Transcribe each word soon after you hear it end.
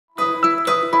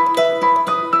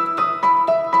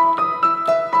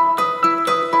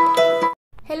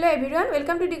everyone,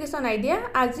 welcome to Education Idea.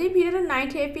 আজি ভিডিওটো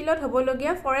 9th এপ্ৰিলত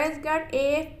হ'বলগীয়া forest guard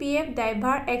AFPF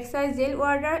driver excise gel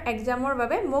warder এক্সামৰ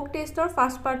বাবে মক টেষ্টৰ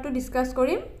ফাৰ্ষ্ট পাৰ্টটো ডিসকাস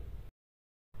কৰিম।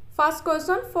 ফাৰ্ষ্ট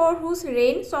কোৱেশ্চন, ফৰ হুজ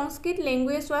rain Sanskrit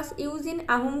language was used in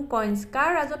Ahom কইন্স। কাৰ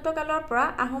ৰাজত্বকালৰ পৰা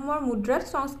আহোমৰ মুদ্ৰাত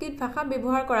সংস্কৃত ভাষা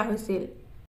ব্যৱহাৰ কৰা হৈছিল?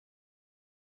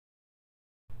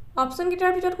 অপশন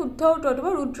কেইটাৰ ভিতৰত শুদ্ধ উত্তৰটো হ'ব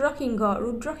ৰুদ্ৰসিংহ।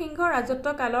 ৰুদ্ৰসিংহৰ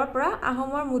ৰাজত্বকালৰ পৰা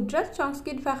আহোমৰ মুদ্ৰাত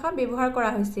সংস্কৃত ভাষা ব্যৱহাৰ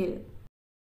কৰা হৈছিল।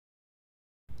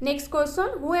 Next question,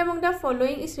 who among the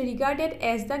following is regarded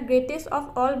as the greatest of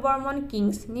all Burman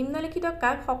kings? নিম্নলিখিত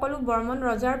কাক সকলো বৰ্মন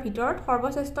ৰজাৰ ভিতৰত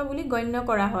সৰ্বশ্ৰেষ্ঠ বুলি গণ্য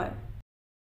কৰা হয়?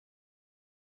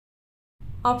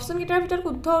 অপশন কেইটাৰ ভিতৰত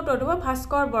শুদ্ধ উত্তৰটো হ'ব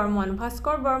ভাস্কৰ বৰ্মন।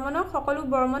 ভাস্কৰ বৰ্মনক সকলো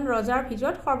বৰ্মন ৰজাৰ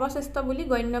ভিতৰত সৰ্বশ্ৰেষ্ঠ বুলি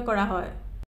গণ্য কৰা হয়।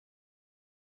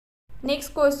 Next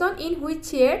question, in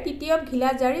which year Treaty of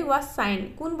Ghilajari was signed?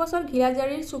 কোন বছৰ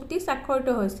ঘিলাজাৰীৰ চুক্তি স্বাক্ষৰিত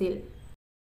হৈছিল?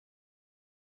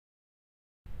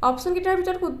 অপশন কেইটাৰ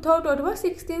ভিতৰত শুদ্ধ উত্তৰটো হ'ব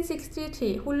 1663।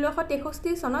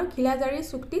 1663 চনত ঘিলাজাৰীৰ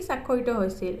চুক্তি স্বাক্ষৰিত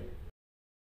হৈছিল।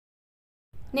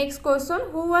 Next question,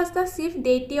 who was the chief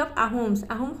deity of Ahoms?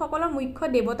 আহোমসকলৰ মুখ্য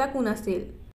দেৱতা কোন আছিল?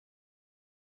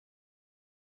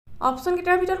 অপশন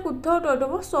কেইটাৰ ভিতৰত শুদ্ধ উত্তৰটো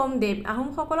হ'ব সোমদেৱ।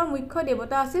 আহোমসকলৰ মুখ্য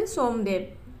দেৱতা আছিল Somadeva.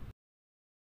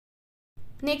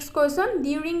 Next question,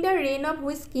 during the reign of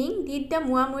which king did the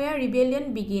Moamoria ৰিবেলিয়ন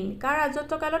begin? কাৰ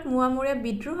ৰাজত্বকালত মুৱামৰীয়া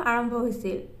বিদ্ৰোহ আৰম্ভ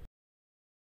হৈছিল?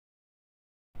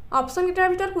 অপশন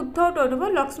কেইটাৰ ভিতৰত শুদ্ধ উত্তৰটো হ'ব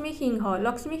লক্ষ্মী সিংহ।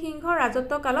 লক্ষ্মী সিংহৰ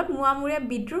ৰাজত্বকালত মুৱামৰীয়া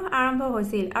বিদ্ৰোহ আৰম্ভ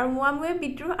হৈছিল আৰু মুৱামৰীয়া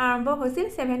বিদ্ৰোহ আৰম্ভ হৈছিল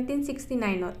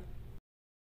 1769ত।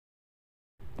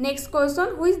 Next question,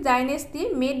 which dynasty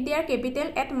made there capital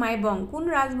at Maibong? কোন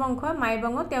ৰাজবংশই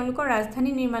মাইবঙত তেওঁলোকৰ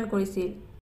ৰাজধানী নিৰ্মাণ কৰিছিল?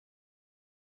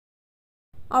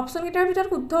 অপশন কেইটাৰ ভিতৰত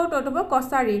শুদ্ধ উত্তৰটো হ'ব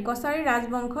কছাৰী। কছাৰী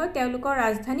ৰাজবংশই তেওঁলোকৰ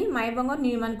ৰাজধানী মাইবঙত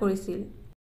নিৰ্মাণ কৰিছিল।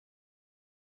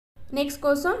 Next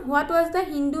question, what was the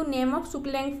Hindu name of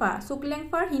শুক্লেংফা?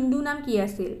 শুক্লেংফাৰ Hindu নাম কি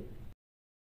আছিল?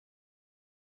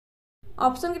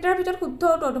 অপশন কেইটাৰ ভিতৰত শুদ্ধ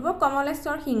উত্তৰটো হ'ব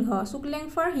কমলেশ্বৰ সিংহ।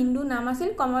 শুক্লেংফাৰ হিন্দু নাম আছিল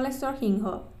কমলেশ্বৰ সিংহ।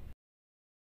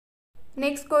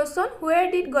 Next question, where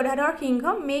did Gadadhar Singh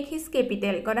make his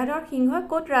capital? Gadadhar সিংহই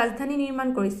ক'ত ৰাজধানী নিৰ্মাণ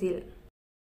কৰিছিল?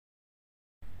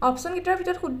 অপশন কেইটাৰ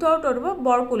ভিতৰত শুদ্ধ উত্তৰটো হ'ব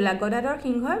বৰকুলা। গদাধৰ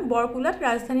সিংহই বৰকুলাত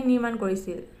ৰাজধানী নিৰ্মাণ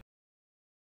কৰিছিল।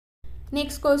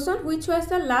 Next question, which was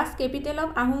the last capital of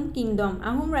Ahom kingdom?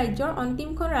 Ahom ৰাজ্যৰ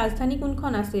অন্তিমখন ৰাজধানী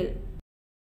কোনখন আছিল?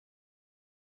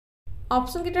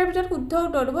 অপশন কেইটাৰ ভিতৰত শুদ্ধ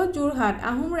উত্তৰটো হ'ব যোৰহাট।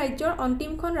 আহোম ৰাজ্যৰ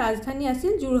অন্তিমখন ৰাজধানী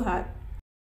আছিল যোৰহাট।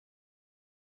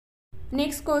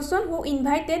 নেক্সট কোৱেশ্চন, হু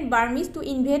invited Burmese two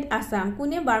invade Assam?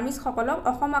 কোনে বাৰ্মিজসকলক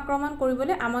অসম আক্ৰমণ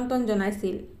কৰিবলৈ আমন্ত্ৰণ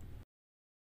জনাইছিল?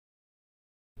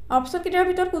 অপশন কেইটাৰ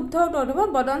ভিতৰত শুদ্ধ উত্তৰটো হ'ব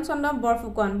বদন চন্দ্ৰ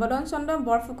বৰফুকন। বদন চন্দ্ৰ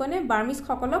বৰফুকনে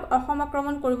বাৰ্মিজসকলক অসম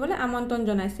আক্ৰমণ কৰিবলৈ আমন্ত্ৰণ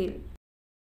জনাইছিল।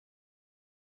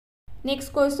 Next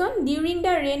question, during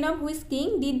the reign of which king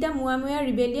did the Moamoria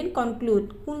ৰিবেলিয়ন conclude?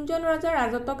 কোনজন ৰজাৰ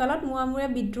ৰাজত্বকালত মুৱামৰীয়া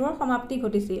বিদ্ৰোহৰ সমাপ্তি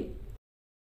ঘটিছিল?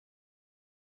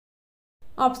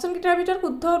 অপশন কেইটাৰ ভিতৰত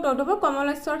শুদ্ধ উত্তৰটো হ'ব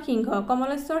কমলেশ্বৰ সিংহ।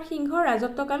 কমলেশ্বৰ সিংহৰ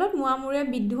ৰাজত্বকালত মুৱামৰীয়া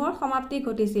বিদ্ৰোহৰ সমাপ্তি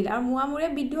ঘটিছিল আৰু মুৱামৰীয়া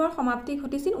বিদ্ৰোহৰ সমাপ্তি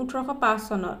ঘটিছিল 1805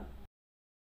 চনত।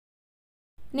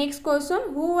 Next question,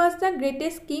 who was the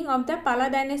greatest king of the পালা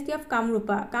ডাইনেষ্টি অফ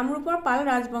কামৰূপা? কামৰূপৰ পাল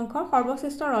ৰাজবংশৰ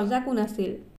সৰ্বশ্ৰেষ্ঠ ৰজা কোন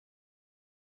আছিল?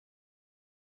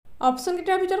 অপশন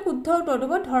কেইটাৰ ভিতৰত শুদ্ধ উত্তৰটো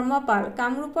হ'ব ধৰ্মপাল।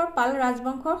 কামৰূপৰ পাল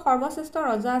ৰাজবংশৰ সৰ্বশ্ৰেষ্ঠ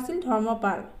ৰজা আছিল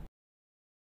ধৰ্মপাল।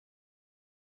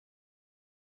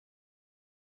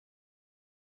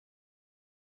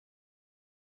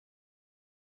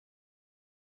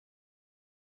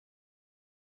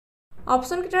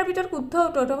 অপশন কেইটাৰ ভিতৰত শুদ্ধ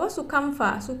উত্তৰটো হ'ব চুকাম্ফা।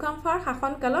 চুকাম্ফাৰ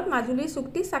শাসনকালত মাজুলীৰ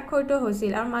চুক্তি স্বাক্ষৰিত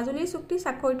হৈছিল আৰু মাজুলীৰ চুক্তি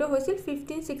স্বাক্ষৰিত হৈছিল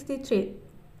 1563।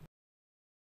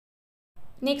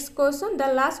 Next question, the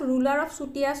last ruler of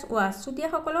চুটিয়াছ ওয়াজ?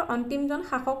 চুটিয়াসকলৰ অন্তিমজন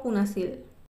শাসক কোন আছিল?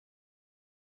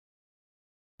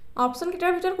 অপশন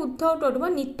কেইটাৰ ভিতৰত শুদ্ধ উত্তৰটো হ'ব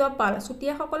নিত্যপাল।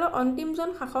 চুটিয়াসকলৰ অন্তিমজন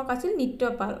শাসক আছিল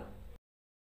নিত্যপাল।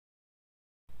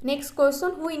 Next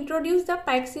question, who introduce the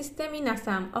Paika system in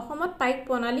Assam? অসমত পাইক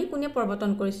প্ৰণালী কোনে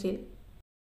প্ৰৱৰ্তন কৰিছিল?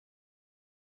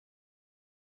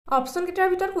 অপশন কেইটাৰ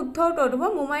ভিতৰত শুদ্ধ উত্তৰটো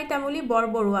হ'ব মোমাই তামুলী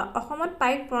বৰবৰুৱা। অসমত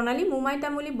পাইক প্ৰণালী মোমাই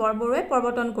তামুলী বৰবৰুৱাই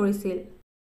প্ৰৱৰ্তন কৰিছিল।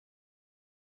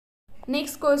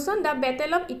 Next question, the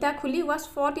battle of Itakhuli was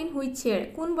photo in which year?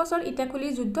 কোন বছৰ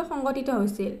ইটাখুলিৰ যুদ্ধ সংঘটিত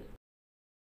হৈছিল?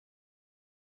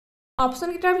 অপশন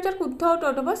কেইটাৰ ভিতৰত শুদ্ধ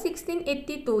উত্তৰটো হ'ব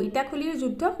 1682। ইটাখুলিৰ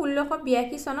যুদ্ধ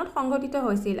 1682 চনত সংঘটিত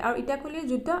হৈছিল আৰু ইটাখুলিৰ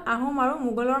যুদ্ধ আহোম আৰু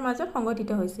মোগলৰ মাজত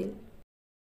সংঘটিত হৈছিল।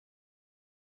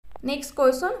 Next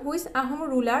question, which Ahom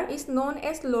ruler is known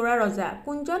as লৰা ৰজা?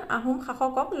 কোনজন আহোম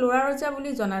শাসকক লৰা ৰজা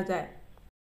বুলি জনা যায়?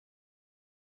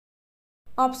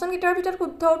 অপশ্যন কেইটাৰ ভিতৰত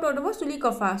শুদ্ধ উত্তৰ হ'ব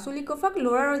চুলিকফা চুলিকফাক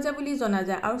ল'ৰা ৰজা বুলি জনা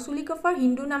যায় আৰু চুলিকফাৰ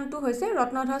হিন্দু নামটো হৈছে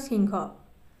ৰত্নধ্বজ সিংহ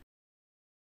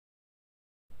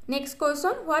next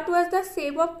question what was the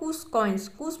shape of কুছ কইন্স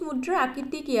কুছ মুদ্ৰাৰ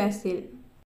আকৃতি কি আছিল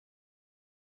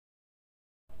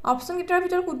অপশ্যন কেইটাৰ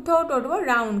ভিতৰত শুদ্ধ উত্তৰ হ'ব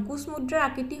ৰাউণ্ড কুছ মুদ্ৰাৰ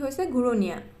আকৃতি হৈছে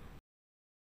ঘূৰণীয়া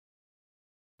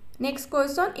next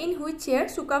question in which year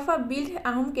Sukaphaa build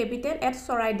Ahom capital at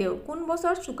Charaideo কোন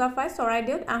বছৰত চুকাফাই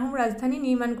চৰাইদেউত আহোম ৰাজধানী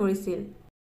নিৰ্মাণ কৰিছিল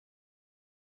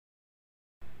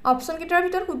অপশ্যন কেইটাৰ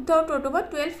ভিতৰত শুদ্ধ উত্তৰ হ'ব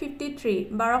 1253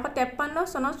 1253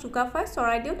 চনত চুকাফাই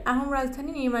চৰাইদেউত আহোম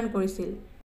ৰাজধানী নিৰ্মাণ কৰিছিল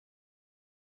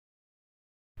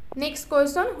next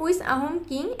question which Ahom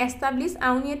king establish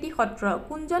Auniati সত্ৰ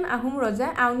কোনজন আহোম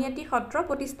ৰজাই আউনীআটী সত্ৰ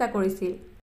প্ৰতিষ্ঠা কৰিছিল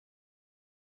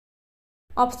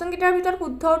অপশ্যন কেইটাৰ ভিতৰত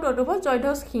শুদ্ধ উত্তৰ হ'ব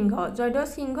জয়ধ্বজ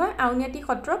সিংহই আউনীআটী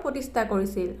সত্ৰ প্ৰতিষ্ঠা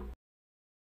কৰিছিল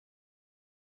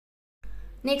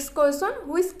next question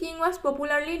which king was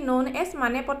popularly known as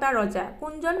মানেপতা ৰজা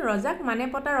কোনজন ৰজাক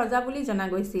মানেপতা ৰজা বুলি জনা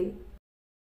গৈছিল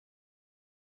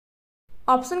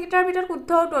অপশ্যন কেইটাৰ ভিতৰত শুদ্ধ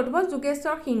উত্তৰ হ'ব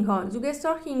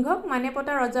যোগেশ্বৰ সিংহক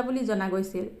মানেপতা ৰজা বুলি জনা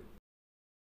গৈছিল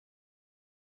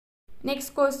next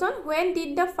question when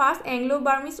did the first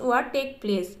Anglo-Burmese war take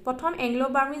place প্ৰথম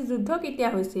এংলো-বাৰ্মিজ যুদ্ধ কেতিয়া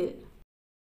হৈছিল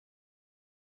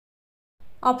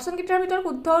অপশ্যন কেইটাৰ ভিতৰত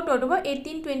শুদ্ধ উত্তৰ হ'ব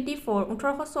 1824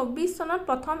 1824 চনত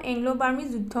প্ৰথম এংলো-বাৰ্মিজ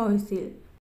যুদ্ধ হৈছিল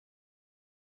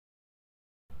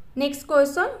next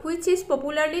question which is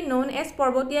popularly known as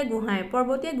পৰ্বতীয়া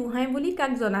গোহাঁই বুলি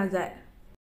কাক জনা যায়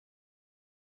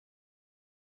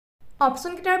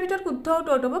অপশ্যন কেইটাৰ ভিতৰত শুদ্ধ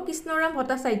উত্তৰ হ'ব কৃষ্ণৰাম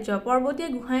ভট্টাচাৰ্য পৰ্বতীয়া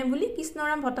গোহাঁই বুলি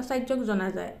কৃষ্ণৰাম ভট্টাচাৰ্যক জনা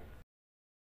যায়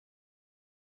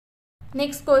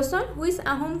next question which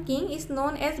Ahom king is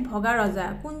known as ভগা ৰজা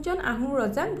কোনজন আহোম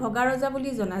ৰজাক ভগা ৰজা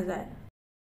বুলি জনা যায়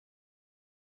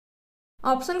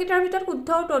অপশ্যন কেইটাৰ ভিতৰত শুদ্ধ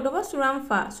উত্তৰ হ'ব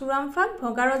চুৰামফাক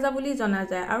ভগা ৰজা বুলি জনা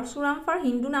যায় আৰু চুৰামফাৰ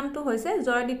হিন্দু নামটো হৈছে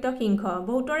জয়দিত্য সিংহ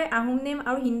বহুতৰে আহোম নেম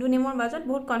আৰু হিন্দু নেমৰ মাজত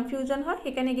বহুত কনফিউজন হয়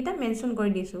সেইকাৰণে এটা মেনশ্যন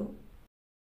কৰি দিছো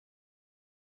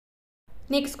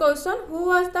next question who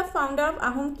was the founder of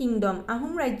Ahom kingdom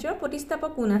Ahom ৰাজ্যৰ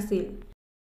প্ৰতিষ্ঠাপক কোন আছিল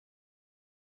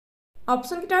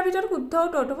অপশ্যন কেইটাৰ ভিতৰত শুদ্ধ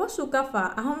উত্তৰ হ'ব চুকাফা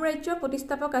আহোম ৰাজ্যৰ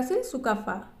প্ৰতিষ্ঠাপক আছিল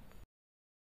Sukaphaa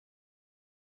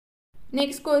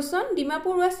next question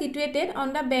Dimapur was সিটুৱেটেড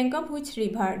on the bank of which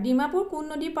river Dimapur কোন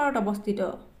নদীৰ পাৰত অৱস্থিত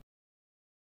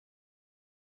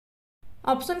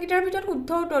অপশ্যন কেইটাৰ ভিতৰত শুদ্ধ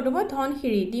উত্তৰ হ'ব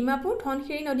ধনশিৰি ডিমাপুৰ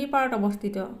ধনশিৰি নদীৰ পাৰত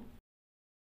অৱস্থিত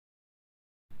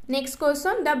next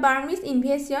question the Burmese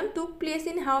invasion টুক place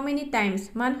in how many times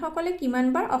মানসকলে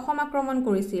কিমানবাৰ অসম আক্ৰমণ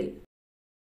কৰিছিল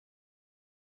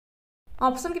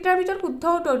অপশ্যন কেইটাৰ ভিতৰত শুদ্ধ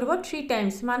উত্তৰ হ'ব 3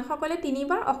 টাইমছ মানসকলে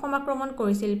 3বাৰ অসম আক্ৰমণ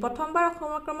কৰিছিল প্ৰথমবাৰ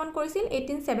অসম আক্ৰমণ কৰিছিল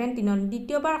 1817ত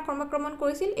দ্বিতীয়বাৰ অসম আক্ৰমণ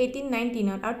কৰিছিল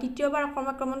 1819ত আৰু তৃতীয়বাৰ অসম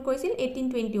আক্ৰমণ কৰিছিল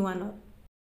 1821ত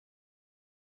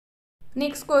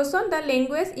next question the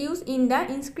language use in the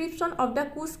inscription of the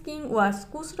Kuch king was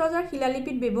কুছ ৰজাৰ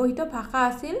শিলালিপিত ব্যৱহৃত ভাষা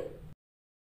আছিল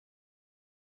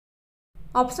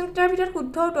অপশ্যন কেইটাৰ ভিতৰত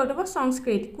শুদ্ধ উত্তৰ হ'ব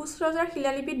সংস্কৃত কুছ ৰজাৰ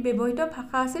শিলালিপিত ব্যৱহৃত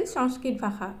ভাষা আছিল সংস্কৃত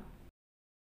ভাষা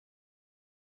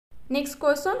next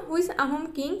question which Ahom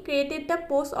king created the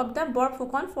post off the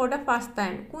Borphukan for the first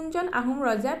time কোনজন আহোম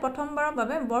ৰজাই প্ৰথমবাৰৰ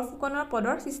বাবে বৰফুকনৰ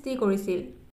পদৰ সৃষ্টি কৰিছিল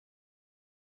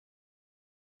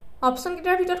অপশ্যন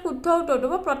কেইটাৰ ভিতৰত শুদ্ধ উত্তৰ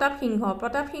হ'ব প্ৰতাপ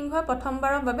সিংহই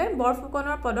প্ৰথমবাৰৰ বাবে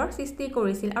বৰফুকনৰ পদৰ সৃষ্টি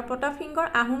কৰিছিল আৰু প্ৰতাপ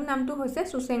সিংহৰ আহোম নামটো হৈছে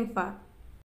Susengphaa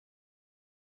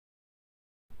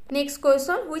next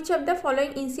question which of the following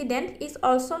incident is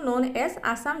also' known as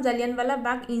Assam Jallianwala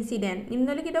Bagh incident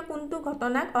নিম্নলিখিত কোনটো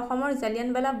ঘটনাক অসমৰ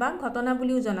জালিয়ানৱালা বাগ ঘটনা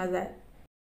বুলিও জনা যায়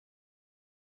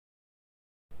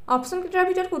অপশ্যন কেইটাৰ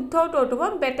ভিতৰত শুদ্ধ উত্তৰ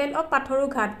হ'ব বেটেল অফ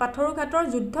পাথৰুঘাটৰ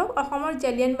যুদ্ধক অসমৰ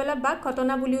জালিয়ানৱালা বাগ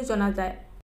ঘটনা বুলিও জনা যায়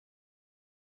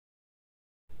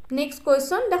নেক্সট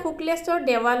কোৱেশ্চন দ্য শুক্লেশ্বৰ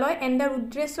দেৱালয় এণ্ড দ্য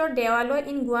ৰুদ্ৰেশ্বৰ দেৱালয়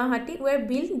in Guwahati ৱেৰ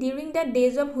build during the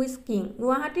days of which king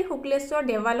গুৱাহাটীৰ শুক্লেশ্বৰ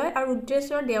দেৱালয় আৰু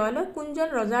ৰুদ্ৰেশ্বৰ দেৱালয় কোনজন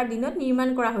ৰজাৰ দিনত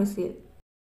নিৰ্মাণ কৰা হৈছিল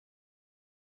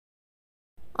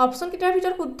অপশ্যন কেইটাৰ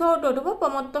ভিতৰত শুদ্ধ উত্তৰ হ'ব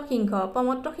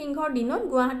প্ৰমত্ত সিংহৰ দিনত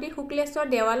গুৱাহাটীৰ শুক্লেশ্বৰ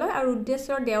দেৱালয় আৰু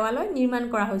ৰুদ্ৰেশ্বৰ দেৱালয় নিৰ্মাণ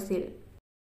কৰা হৈছিল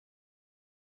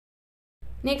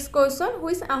next question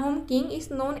which Ahom king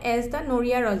is known as the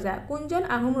নৰিয়া ৰজা কোনজন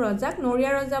আহোম ৰজাক নৰিয়া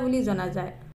ৰজা বুলি জনা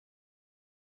যায়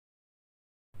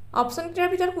অপশ্যন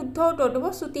কেইটাৰ ভিতৰত শুদ্ধ উত্তৰ হ'ব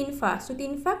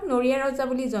চুটিনফাক নৰিয়া ৰজা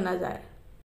বুলি জনা যায়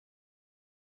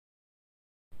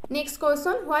next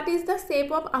question what is the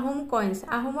shape of Ahom কইন্স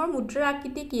আহোমৰ মুদ্ৰাৰ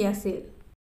আকৃতি কি আছিল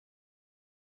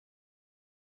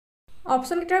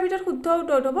অপশ্যন কেইটাৰ ভিতৰত শুদ্ধ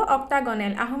উত্তৰ হ'ব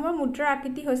অক্টাগনেল আহোমৰ মুদ্ৰাৰ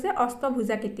আকৃতি হৈছে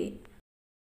অষ্টভুজাকৃতি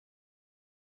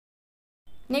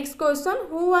Next question,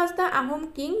 who was the Ahom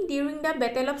king during the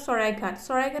Battle of Saraighat?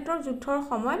 Saraighator যুদ্ধৰ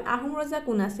সময়ত আহোম ৰজা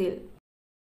কোন আছিল?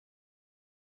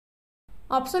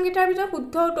 অপচন কেইটাৰ ভিতৰত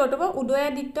শুদ্ধ উত্তৰটো হ'ব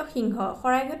উদয়াদিত্য সিংহ।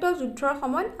 সৰাইঘাটৰ যুদ্ধৰ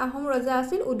সময়ত আহোম ৰজা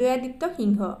আছিল উদয়াদিত্য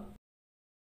সিংহ।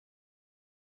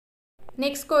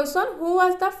 Next question, who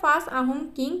was the first Ahom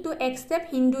king to accept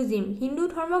Hinduism? Hindu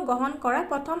ধৰ্ম গ্ৰহণ কৰা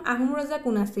প্ৰথম আহোম ৰজা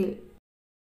কোন আছিল?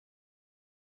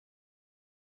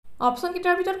 অপচন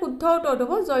কেইটাৰ ভিতৰত শুদ্ধ উত্তৰটো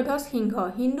হ'ব জয়ধ্বজ সিংহ।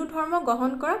 হিন্দু ধৰ্ম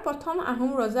গ্ৰহণ কৰা প্ৰথম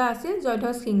আহোম ৰজা আছিল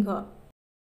জয়ধ্বজ সিংহ।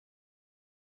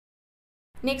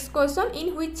 Next question, in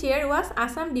which year was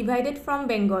Assam divided from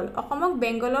Bengal? অসমক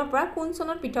বেংগলৰ পৰা কোন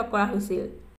চনত পৃথক কৰা হৈছিল?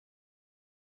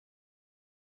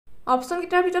 অপচন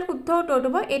কেইটাৰ ভিতৰত শুদ্ধ উত্তৰটো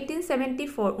হ'ব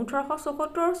 1874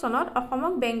 1874 চনত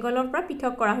অসমক বেংগলৰ পৰা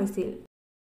পৃথক কৰা হৈছিল।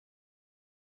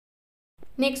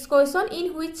 Next question, in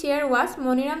which year was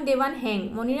Maniram Dewan hanged?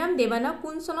 Maniram দেৱানক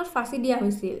কোন চনত ফাঁচি দিয়া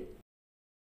হৈছিল?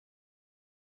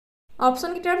 অপচন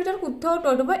কেইটাৰ ভিতৰত শুদ্ধ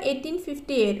উত্তৰটো হ'ব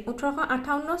 1858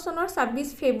 1858 চনৰ 26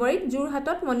 ফেব্ৰুৱাৰীত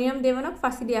যোৰহাটত মনিৰাম দেৱানক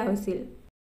ফাঁচি দিয়া হৈছিল।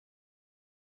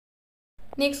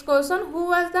 Next question, who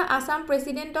was the Assam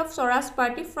president of Swaraj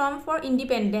Party Front for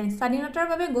Independence? স্বাধীনতাৰ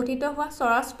বাবে গঠিত হোৱা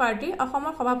স্বৰাজ পাৰ্টিৰ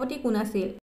অসমৰ সভাপতি কোন আছিল?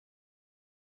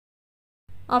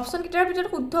 অপচন কেইটাৰ ভিতৰত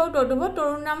শুদ্ধ উত্তৰটো হ'ব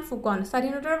তৰুণৰাম ফুকন।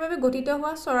 স্বাধীনতাৰ বাবে গঠিত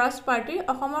হোৱা স্বৰাজ পাৰ্টিৰ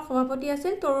অসমৰ সভাপতি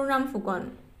আছিল Tarunram Phukan.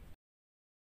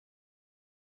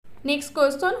 Next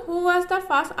question, who was the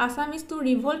first Assamese to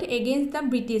revolt against the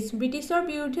British? ব্ৰিটিছৰ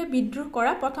বিৰুদ্ধে বিদ্ৰোহ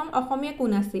কৰা প্ৰথম অসমীয়া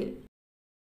কোন আছিল?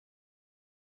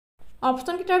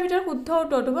 অপচন কেইটাৰ ভিতৰত শুদ্ধ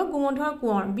উত্তৰটো হ'ব গুমধৰ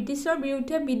কোঁৱৰ। ব্ৰিটিছৰ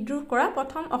বিৰুদ্ধে বিদ্ৰোহ কৰা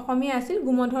প্ৰথম অসমীয়া আছিল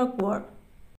গুমধৰ Konwar.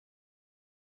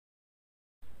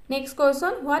 Next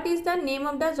question, what is the name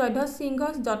of the Jayadhwaj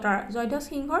সিংহ's daughter? Jayadhwaj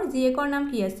সিংহৰ জীয়েকৰ নাম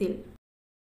কি আছিল?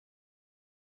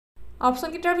 অপচন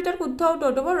কেইটাৰ ভিতৰত শুদ্ধ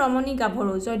উত্তৰটো হ'ব ৰমণী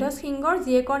গাভৰু। জয়ধ্বজ সিংহৰ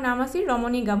জীয়েকৰ নাম আছিল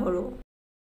ৰমণী গাভৰু।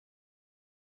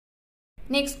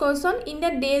 Next question, in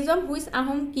the days of which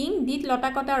Ahom king did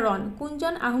লটাকটা ৰণ?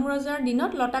 কোনজন আহোম ৰজাৰ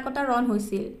দিনত লটাকটা ৰণ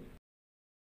হৈছিল?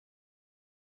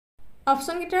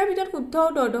 অপচন কেইটাৰ ভিতৰত শুদ্ধ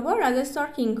উত্তৰটো হ'ব ৰাজেশ্বৰ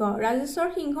সিংহ। ৰাজেশ্বৰ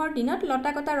সিংহৰ দিনত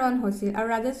লটাকটা ৰণ হৈছিল আৰু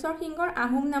ৰাজেশ্বৰ সিংহৰ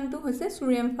আহোম নামটো হৈছে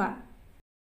চুৰেমফা।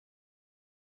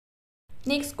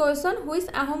 Next question, which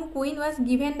Ahom queen was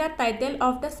given the title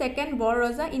of the second বৰ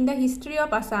ৰজা in the history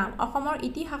of Assam? অসমৰ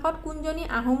ইতিহাসত কোনজনী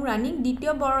আহোম ৰাণীক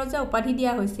দ্বিতীয় বৰ ৰজা উপাধি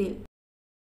দিয়া হৈছিল?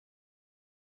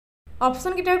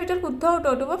 অপচন কেইটাৰ ভিতৰত শুদ্ধ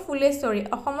উত্তৰটো হ'ব ফুলেশ্বৰী।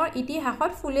 অসমৰ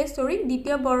ইতিহাসত ফুলেশ্বৰীক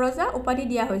দ্বিতীয় বৰ ৰজা উপাধি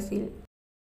দিয়া হৈছিল।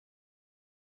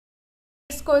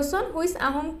 Next question, which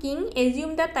Ahom king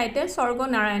assumed the title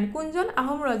Swarganarayan? কোনজন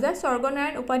আহোম ৰজাই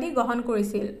স্বৰ্গনাৰায়ণ উপাধি গ্ৰহণ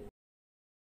কৰিছিল?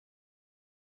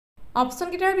 অপচন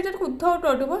কেইটাৰ ভিতৰত শুদ্ধ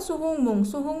উত্তৰটো হ'ব চুহুংমুং।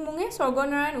 চুহুংমুঙে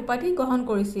স্বৰ্গনাৰায়ণ উপাধি গ্ৰহণ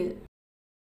কৰিছিল।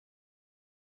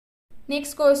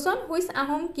 Next question, which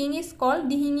Ahom king is called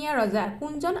Dihingia ৰজা?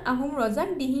 কোনজন আহোম ৰজাক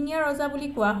দিহিঙীয়া ৰজা বুলি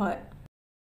কোৱা হয়?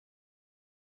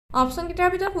 অপচন কেইটাৰ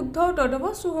ভিতৰত শুদ্ধ উত্তৰটো হ'ব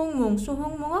চুহুংমুং।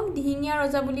 চুহুংমুঙক দিহিঙীয়া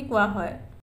ৰজা বুলি কোৱা হয়।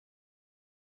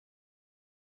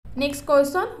 Next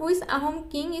question, which Ahom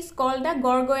king is called the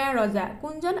গড়গয়া ৰজা?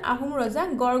 কোনজন আহোম ৰজাক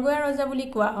গড়গয়া ৰজা বুলি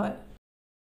কোৱা হয়?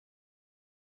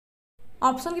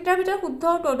 অপচন কেইটাৰ ভিতৰত শুদ্ধ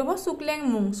উত্তৰটো হ'ব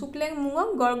চুকলেংমুং। চুকলেংমুঙক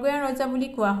গড়গয়া ৰজা বুলি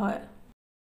কোৱা হয়।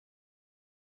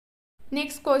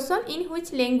 Next question, in which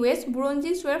language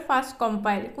বুৰঞ্জীছ were first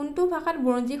compiled? কোনটো ভাষাত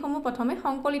বুৰঞ্জীসমূহ প্ৰথমে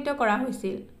সংকলিত কৰা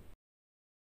হৈছিল?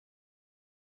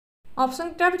 অপচন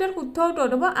কেইটাৰ ভিতৰত শুদ্ধ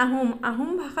উত্তৰটো হ'ব আহোম। আহোম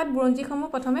ভাষাত বুৰঞ্জীসমূহ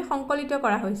প্ৰথমে সংকলিত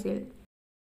কৰা হৈছিল।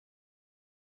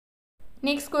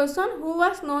 Next question, who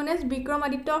was known as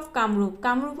Vikramaditya of Kamrup?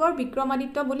 কামৰূপৰ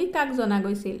বিক্ৰমাদিত্য বুলি কাক জনা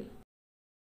গৈছিল?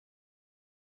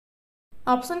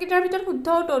 অপচন কেইটাৰ ভিতৰত শুদ্ধ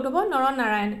উত্তৰটো হ'ব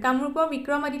নৰনাৰায়ণ। কামৰূপৰ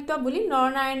বিক্ৰমাদিত্য বুলি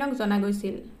নৰনাৰায়ণক জনা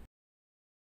গৈছিল।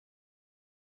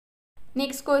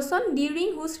 Next question, during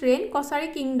whose reign Kachari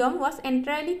kingdom was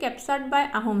entirely captured by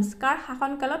Ahoms? কাৰ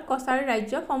শাসনকালত কছাৰী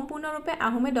ৰাজ্য সম্পূৰ্ণৰূপে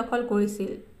আহোমে দখল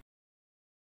কৰিছিল?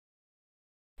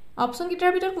 অপচন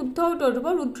কেইটাৰ ভিতৰত শুদ্ধ উত্তৰটো হ'ব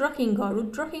ৰুদ্ৰসিংহ।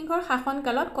 ৰুদ্ৰসিংহৰ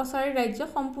শাসনকালত কছাৰী ৰাজ্য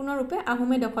সম্পূৰ্ণৰূপে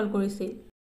আহোমে দখল কৰিছিল।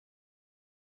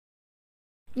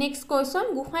 Next question,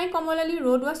 Gohain Kamalali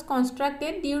road was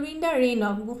constructed during the reign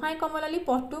of? Gohain Kamalali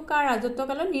পথটো কাৰ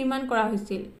ৰাজত্বকালত নিৰ্মাণ কৰা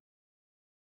হৈছিল?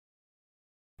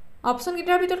 অপচন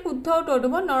কেইটাৰ ভিতৰত শুদ্ধ উত্তৰটো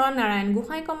হ'ব নৰনাৰায়ণ।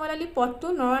 গোহাঁই কমলালী পথটো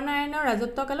নৰনাৰায়ণৰ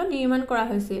ৰাজত্বকালত নিৰ্মাণ কৰা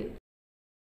হৈছিল।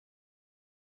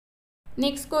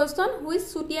 Next question, which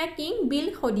Chutia king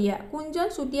built Sadiya? কোনজন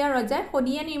চুতীয়া ৰজাই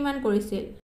শদিয়া নিৰ্মাণ কৰিছিল?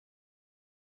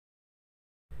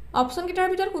 অপচন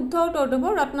কেইটাৰ ভিতৰত শুদ্ধ উত্তৰটো হ'ব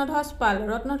ৰত্নধ্বজ পাল।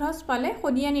 ৰত্নধ্বজ পালে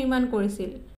শদিয়া নিৰ্মাণ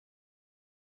কৰিছিল।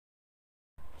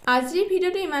 আজিৰ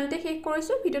ভিডিওটো ইমানতে শেষ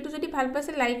কৰিছোঁ। ভিডিওটো যদি ভাল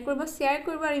পাইছে লাইক কৰিব, শ্বেয়াৰ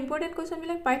কৰিব আৰু ইম্পৰ্টেণ্ট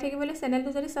কুৱেশ্যনবিলাক পাই থাকিবলৈ চেনেলটো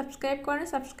যদি ছাবস্ক্ৰাইব কৰা নাই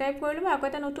ছাবস্ক্ৰাইব কৰি ল'ব। আকৌ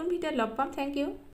এটা নতুন ভিডিঅ'ত লগ পাম। Thank U.